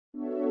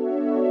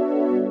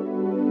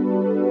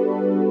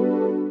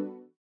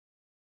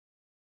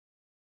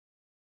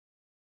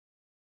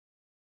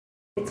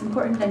It's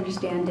important to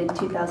understand in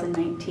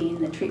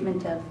 2019 the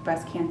treatment of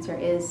breast cancer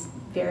is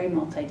very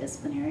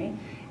multidisciplinary,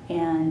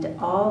 and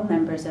all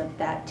members of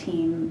that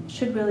team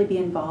should really be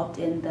involved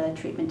in the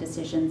treatment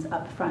decisions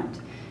up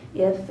front.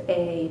 If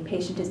a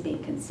patient is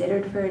being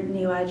considered for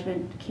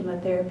neoadjuvant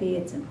chemotherapy,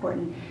 it's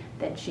important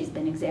that she's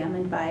been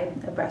examined by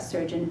a breast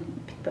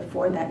surgeon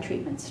before that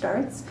treatment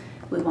starts.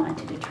 We want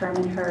to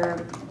determine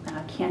her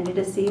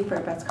candidacy for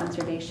breast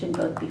conservation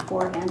both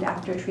before and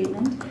after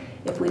treatment.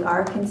 If we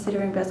are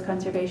considering breast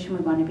conservation,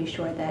 we want to be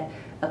sure that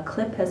a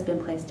clip has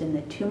been placed in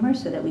the tumor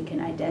so that we can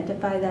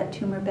identify that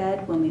tumor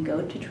bed when we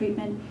go to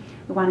treatment.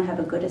 We want to have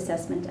a good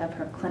assessment of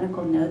her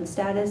clinical node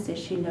status. Is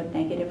she node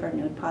negative or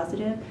node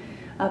positive?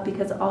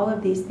 Because all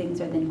of these things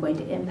are then going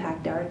to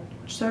impact our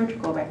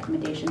surgical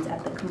recommendations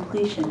at the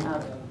completion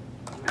of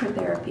her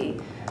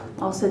therapy.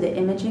 Also, the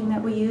imaging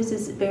that we use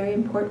is very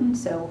important,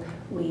 so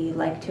we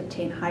like to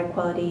obtain high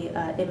quality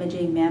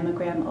imaging,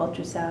 mammogram,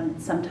 ultrasound,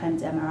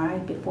 sometimes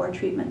MRI before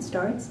treatment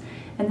starts,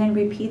 and then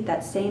repeat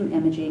that same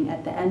imaging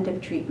at the end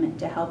of treatment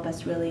to help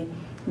us really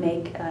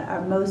make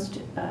our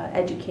most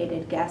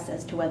educated guess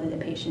as to whether the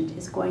patient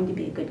is going to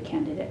be a good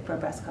candidate for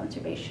breast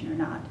conservation or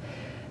not.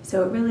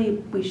 So it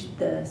really,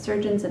 the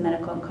surgeons and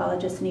medical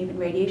oncologists and even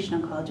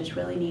radiation oncologists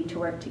really need to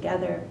work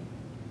together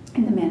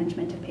in the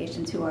management of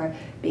patients who are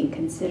being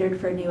considered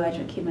for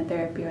neoadjuvant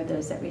chemotherapy or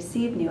those that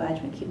receive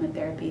neoadjuvant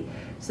chemotherapy,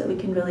 so that we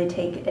can really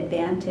take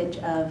advantage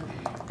of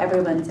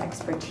everyone's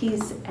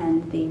expertise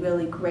and the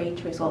really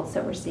great results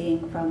that we're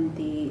seeing from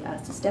the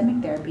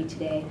systemic therapy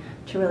today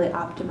to really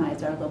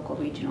optimize our local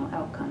regional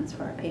outcomes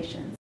for our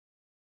patients.